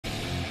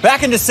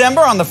Back in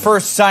December, on the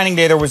first signing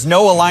day, there was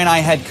no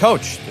Illini head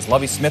coach, as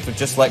Lovie Smith was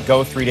just let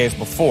go 3 days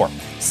before.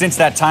 Since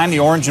that time, the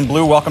Orange and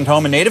Blue welcomed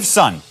home a native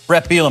son,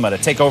 Bret Bielema, to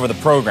take over the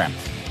program.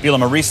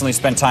 Bielema recently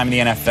spent time in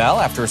the NFL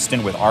after a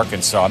stint with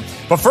Arkansas,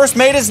 but first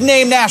made his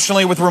name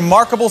nationally with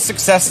remarkable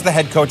success as the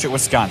head coach at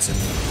Wisconsin.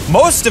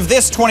 Most of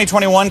this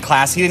 2021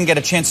 class, he didn't get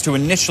a chance to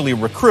initially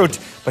recruit,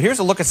 but here's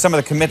a look at some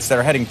of the commits that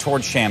are heading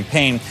towards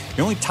Champaign.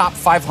 The only top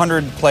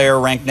 500 player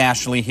ranked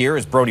nationally here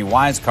is Brody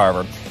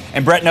Wisecarver.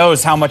 And Bret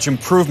knows how much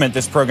improvement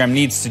this program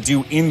needs to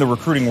do in the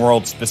recruiting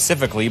world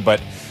specifically, but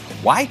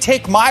why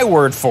take my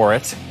word for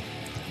it?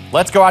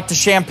 Let's go out to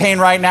Champaign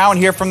right now and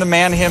hear from the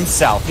man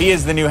himself. He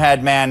is the new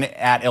head man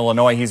at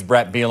Illinois. He's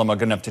Bret Bielema,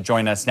 good enough to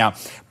join us now.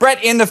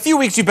 Bret, in the few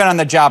weeks you've been on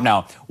the job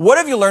now, what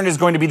have you learned is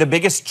going to be the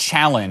biggest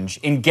challenge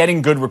in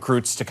getting good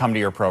recruits to come to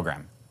your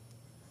program?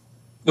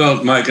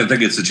 Well, Mike, I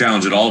think it's the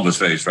challenge that all of us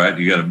face, right?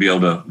 You got to be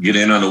able to get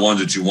in on the ones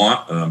that you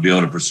want, be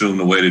able to pursue them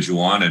the way that you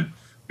want, and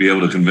be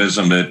able to convince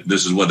them that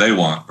this is what they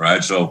want,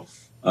 right? So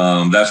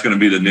that's going to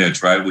be the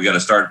niche, right? We got to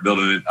start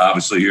building it,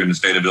 obviously, here in the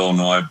state of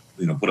Illinois,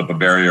 put up a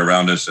barrier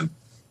around us. And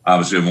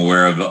obviously I'm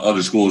aware of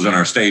other schools in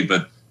our state,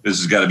 but this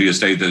has got to be a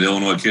state that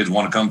Illinois kids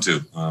want to come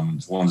to.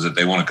 It's ones that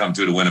they want to come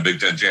to win a Big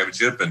Ten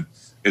championship. And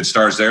it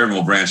starts there, and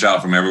we'll branch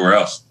out from everywhere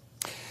else.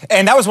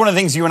 And that was one of the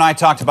things you and I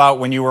talked about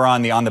when you were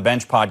on the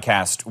Bench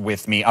podcast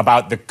with me,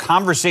 about the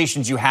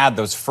conversations you had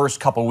those first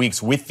couple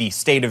weeks with the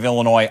state of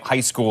Illinois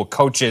high school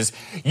coaches.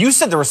 You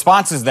said the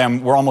responses to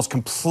them were almost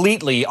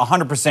completely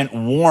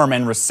 100% warm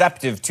and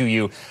receptive to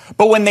you.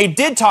 But when they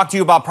did talk to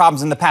you about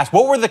problems in the past,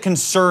 what were the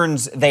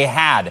concerns they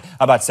had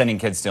about sending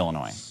kids to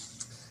Illinois?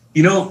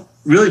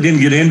 Really didn't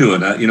get into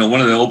it.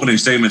 One of the opening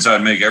statements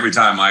I'd make every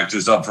time, Mike,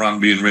 just up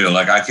front being real,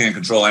 like, I can't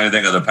control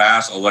anything of the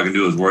past. All I can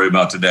do is worry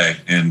about today.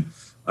 And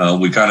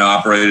we kind of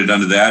operated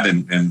under that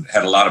and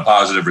had a lot of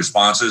positive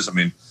responses. I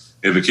mean,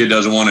 if a kid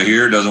doesn't want to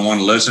hear, doesn't want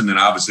to listen, then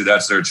obviously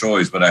that's their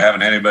choice. But I haven't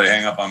had anybody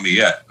hang up on me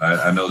yet.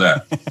 I know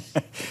that.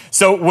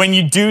 So when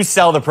you do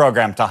sell the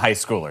program to high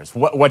schoolers,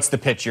 what's the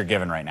pitch you're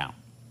giving right now?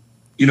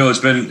 It's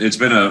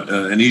been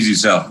an easy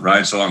sell,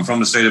 right? So I'm from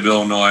the state of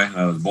Illinois.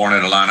 I was born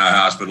at Illini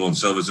Hospital in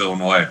Silvis,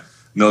 Illinois.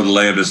 Know the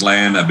lay of this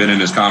land. I've been in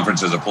this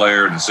conference as a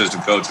player, an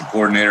assistant coach, a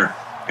coordinator,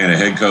 and a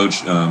head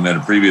coach at a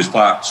previous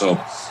spot. So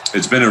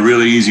it's been a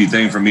really easy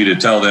thing for me to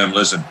tell them,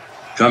 listen,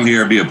 come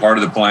here, be a part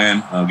of the plan,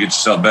 get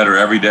yourself better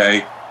every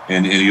day,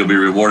 and you'll be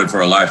rewarded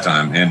for a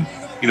lifetime. And,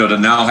 to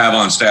now have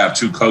on staff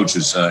two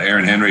coaches,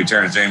 Aaron Henry,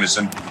 Terrence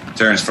Jamison,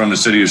 Terrence from the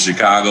city of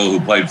Chicago,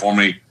 who played for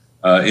me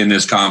in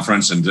this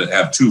conference, and to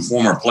have two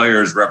former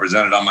players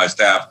represented on my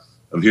staff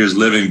of here's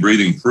living,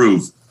 breathing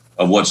proof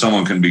of what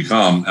someone can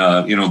become.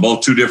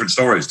 Both two different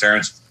stories.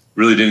 Terrence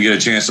really didn't get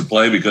a chance to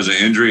play because of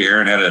injury.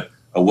 Aaron had a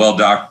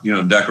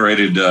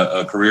decorated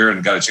career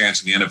and got a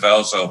chance in the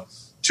NFL. So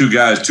two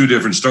guys, two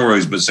different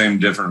stories, but same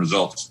different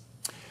results.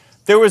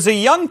 There was a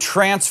young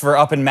transfer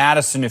up in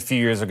Madison a few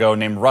years ago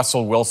named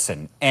Russell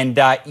Wilson, and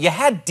you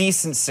had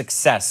decent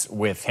success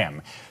with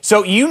him.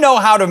 So you know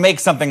how to make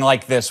something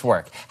like this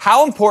work.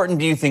 How important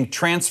do you think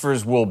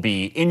transfers will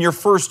be in your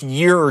first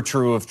year or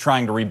two of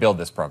trying to rebuild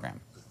this program?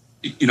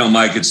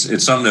 Mike,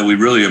 it's something that we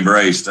really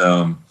embraced.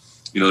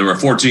 There were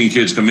 14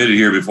 kids committed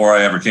here before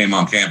I ever came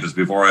on campus,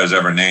 before I was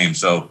ever named.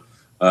 So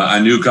I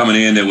knew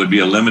coming in there would be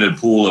a limited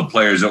pool of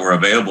players that were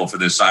available for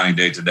this signing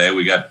day today.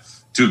 We got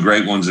two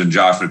great ones in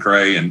Josh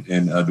McCray and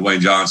Dwayne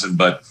Johnson,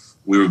 but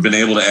we've been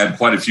able to add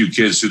quite a few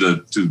kids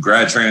to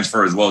grad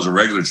transfer as well as a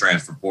regular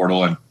transfer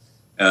portal. And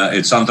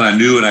it's something I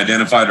knew and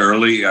identified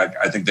early.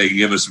 I think they can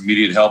give us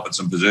immediate help at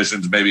some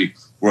positions. Maybe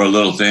we're a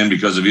little thin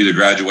because of either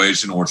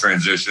graduation or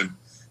transition.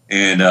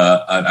 And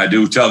I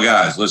do tell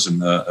guys,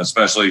 listen,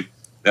 especially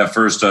that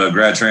first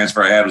grad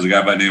transfer I had was a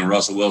guy by the name of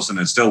Russell Wilson,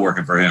 and still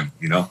working for him.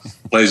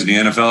 Plays in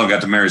the NFL and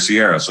got to marry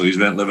Sierra, so he's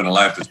been living a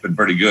life that's been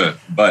pretty good.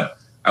 But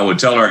I would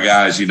tell our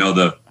guys,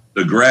 the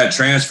grad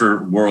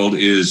transfer world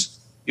is,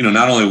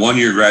 not only 1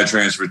 year grad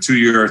transfer, 2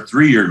 year,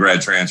 3 year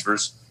grad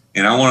transfers.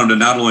 And I want them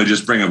to not only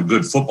just bring a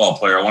good football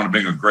player, I want to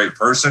bring a great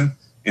person.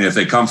 And if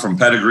they come from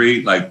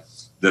pedigree, like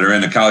that are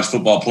in the college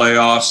football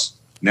playoffs,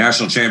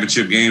 national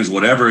championship games,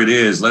 whatever it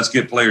is, let's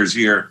get players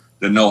here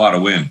that know how to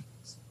win.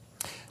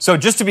 So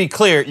just to be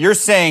clear, you're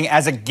saying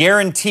as a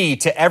guarantee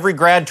to every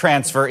grad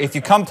transfer, if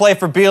you come play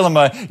for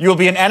Bielema, you will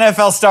be an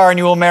NFL star and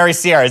you will marry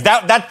Sierra.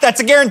 That's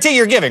a guarantee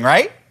you're giving,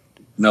 right?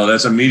 No,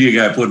 that's a media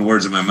guy putting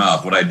words in my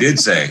mouth. What I did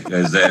say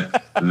is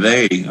that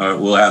they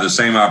will have the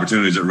same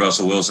opportunities that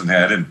Russell Wilson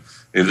had. And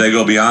if they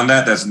go beyond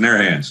that, that's in their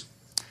hands.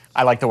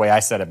 I like the way I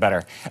said it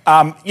better.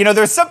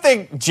 There's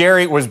something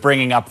Jerry was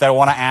bringing up that I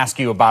want to ask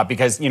you about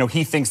because,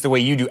 he thinks the way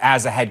you do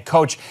as a head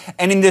coach.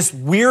 And in this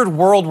weird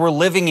world we're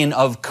living in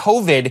of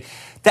COVID,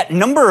 that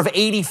number of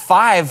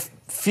 85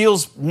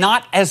 feels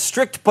not as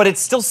strict, but it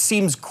still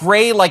seems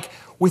gray, like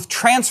with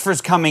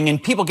transfers coming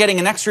and people getting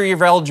an extra year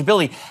of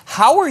eligibility.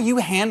 How are you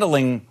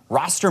handling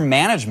roster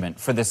management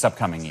for this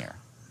upcoming year?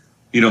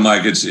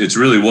 Mike, it's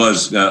really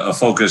was a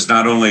focus,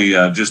 not only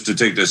just to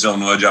take this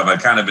Illinois job. I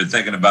kind of been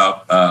thinking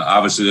about,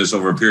 obviously, this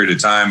over a period of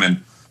time.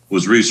 And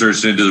was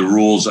researched into the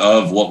rules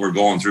of what we're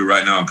going through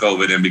right now in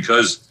COVID. And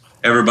because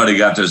everybody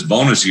got this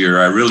bonus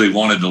year, I really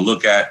wanted to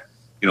look at,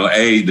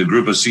 the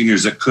group of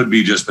seniors that could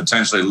be just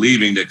potentially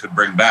leaving that could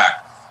bring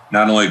back.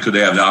 Not only could they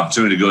have the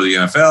opportunity to go to the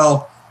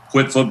NFL,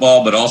 quit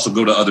football, but also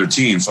go to other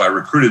teams. So I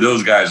recruited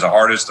those guys the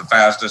hardest, the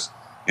fastest,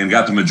 and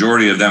got the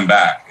majority of them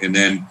back. And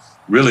then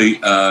really,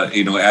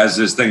 as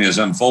this thing has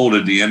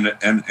unfolded, the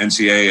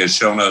NCAA has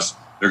shown us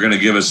they're going to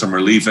give us some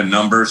relief in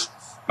numbers.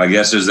 My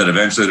guess is that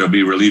eventually there'll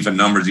be relief in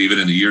numbers even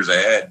in the years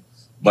ahead.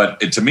 But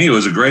to me, it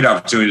was a great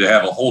opportunity to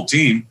have a whole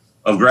team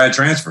of grad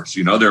transfers.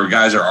 There were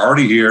guys that are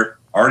already here,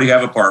 already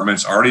have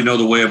apartments, already know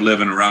the way of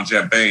living around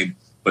Champaign,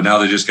 but now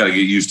they just got to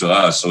get used to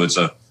us. So it's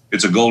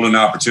a golden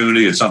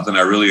opportunity. It's something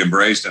I really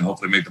embraced and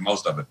hopefully make the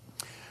most of it.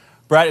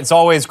 Bret, it's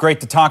always great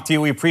to talk to you.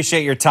 We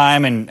appreciate your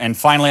time. And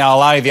finally, I'll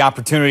allow you the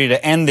opportunity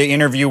to end the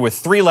interview with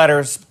 3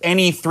 letters,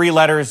 any 3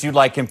 letters you'd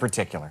like in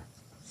particular.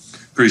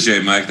 Appreciate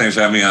it, Mike. Thanks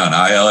for having me on.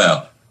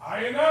 ILL.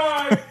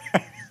 I.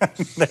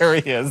 There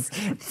he is,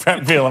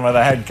 Bret Bielema,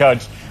 the head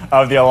coach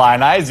of the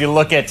Illini. As you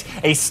look at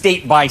a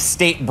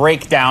state-by-state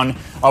breakdown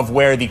of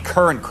where the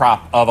current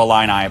crop of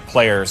Illini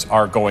players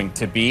are going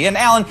to be. And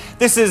Alan,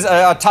 this is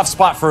a tough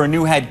spot for a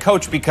new head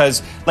coach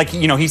because,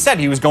 he said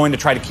he was going to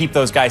try to keep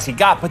those guys he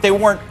got, but they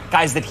weren't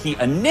guys that he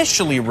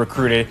initially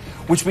recruited,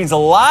 which means a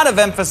lot of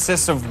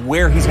emphasis of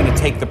where he's going to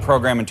take the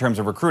program in terms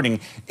of recruiting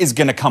is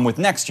going to come with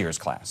next year's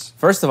class.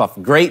 First of all,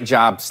 great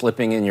job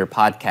slipping in your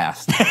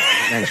podcast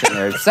mention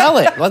there. Sell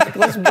it.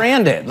 Let's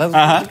brand it.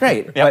 That's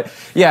great. Yep. But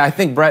yeah, I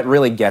think Bret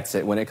really gets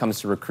it when it comes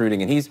to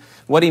recruiting. And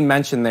what he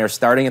mentioned there,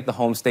 starting at the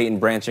home state and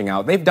branching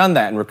out, they've done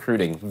that in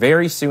recruiting.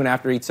 Very soon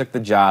after he took the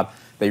job,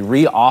 they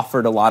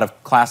re-offered a lot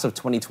of class of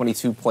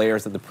 2022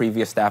 players that the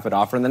previous staff had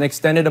offered and then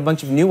extended a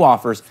bunch of new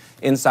offers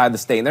inside the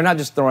state. And they're not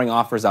just throwing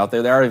offers out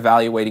there. They are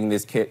evaluating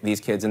these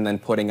kids and then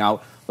putting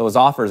out those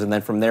offers. And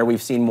then from there,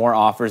 we've seen more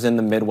offers in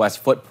the Midwest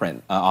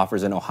footprint,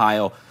 offers in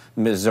Ohio,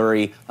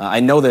 Missouri.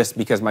 I know this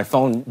because my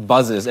phone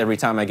buzzes every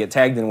time I get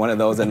tagged in one of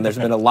those, and there's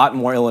been a lot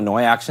more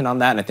Illinois action on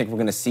that, and I think we're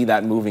going to see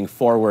that moving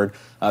forward.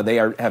 They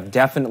have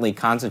definitely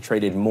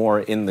concentrated more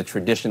in the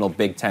traditional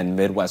Big Ten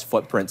Midwest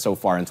footprint so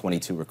far in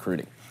 22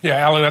 recruiting. Yeah,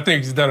 Alan, I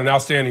think he's done an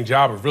outstanding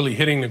job of really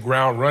hitting the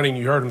ground running.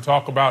 You heard him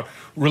talk about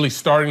really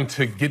starting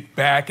to get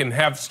back and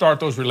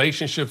start those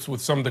relationships with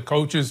some of the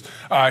coaches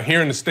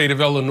here in the state of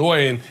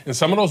Illinois. And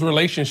some of those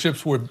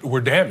relationships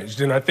were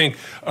damaged. And I think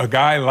a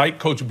guy like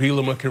Coach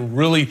Bielema can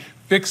really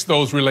fix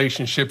those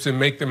relationships and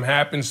make them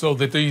happen so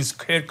that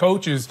these head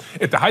coaches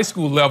at the high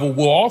school level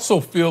will also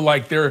feel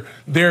like they're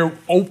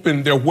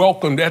open, they're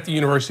welcomed at the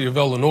University of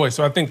Illinois.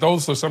 So I think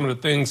those are some of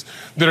the things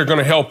that are going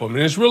to help him.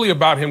 And it's really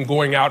about him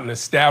going out and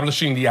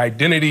establishing the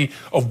identity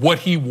of what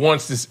he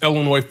wants this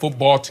Illinois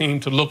football team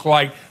to look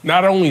like,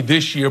 not only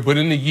this year, but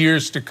in the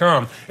years to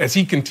come. As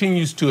he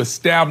continues to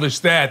establish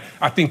that,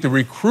 I think the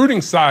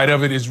recruiting side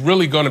of it is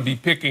really going to be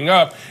picking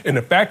up. And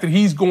the fact that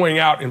he's going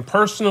out and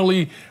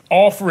personally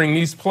offering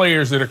these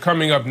players that are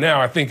coming up now,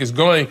 I think is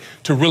going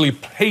to really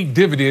pay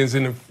dividends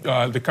in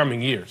the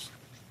coming years.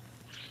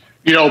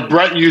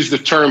 Bret used the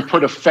term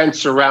put a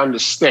fence around the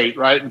state,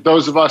 right?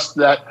 Those of us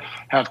that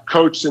have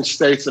coached in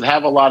states that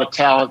have a lot of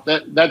talent,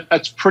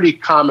 that's pretty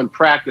common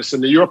practice.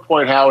 And to your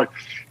point, Howard,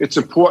 it's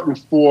important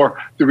for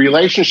the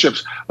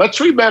relationships. Let's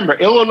remember,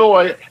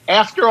 Illinois,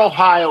 after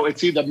Ohio,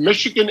 it's either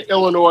Michigan,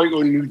 Illinois,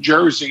 or New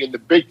Jersey in the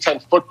Big Ten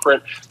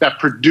footprint that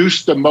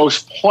produced the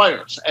most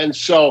players. And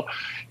so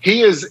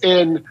he is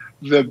in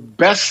the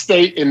best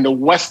state in the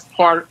west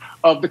part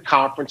of the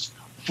conference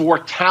for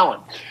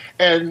talent.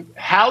 And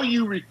how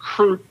you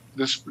recruit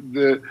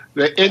the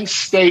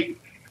in-state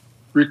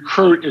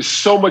recruit is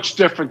so much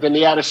different than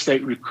the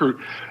out-of-state recruit.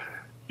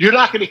 You're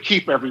not going to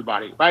keep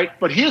everybody, right?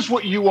 But here's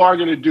what you are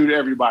going to do to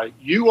everybody.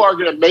 You are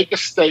going to make a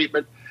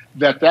statement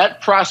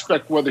that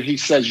prospect, whether he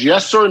says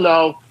yes or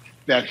no,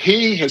 that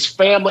he, his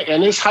family,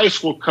 and his high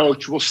school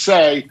coach will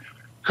say,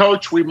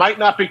 Coach, we might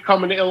not be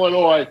coming to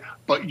Illinois,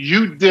 but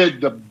you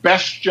did the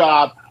best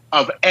job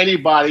of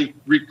anybody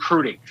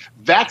recruiting.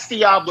 That's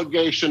the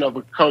obligation of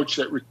a coach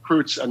that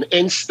recruits an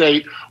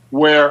in-state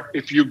where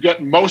if you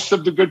get most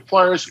of the good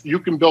players, you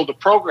can build a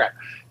program.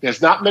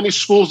 There's not many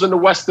schools in the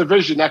West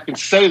Division that can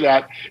say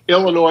that.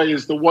 Illinois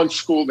is the one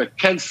school that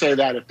can say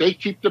that. If they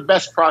keep the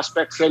best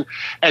prospects in,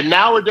 and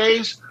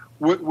nowadays,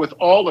 with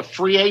all the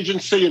free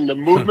agency and the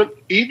movement,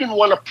 even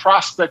when a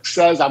prospect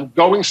says, I'm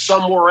going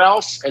somewhere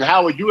else, and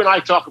Howard, you and I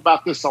talk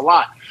about this a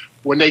lot,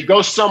 when they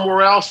go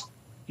somewhere else,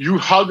 you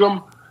hug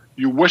them,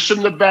 you wish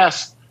them the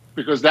best,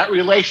 because that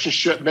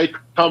relationship may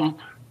come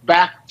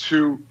back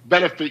to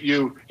benefit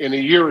you in a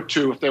year or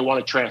two if they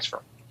want to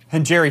transfer.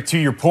 And Jerry, to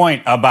your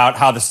point about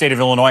how the state of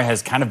Illinois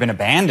has kind of been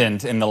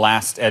abandoned in the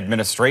last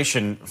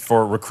administration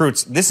for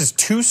recruits, this is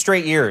 2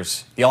 straight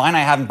years. The Illini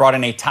haven't brought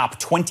in a top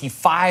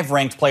 25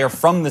 ranked player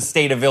from the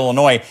state of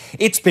Illinois.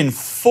 It's been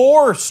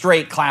 4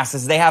 straight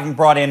classes. They haven't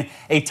brought in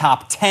a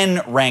top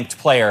 10 ranked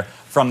player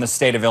from the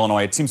state of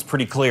Illinois. It seems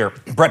pretty clear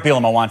Bret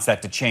Bielema wants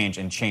that to change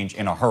and change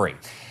in a hurry.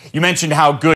 You mentioned how good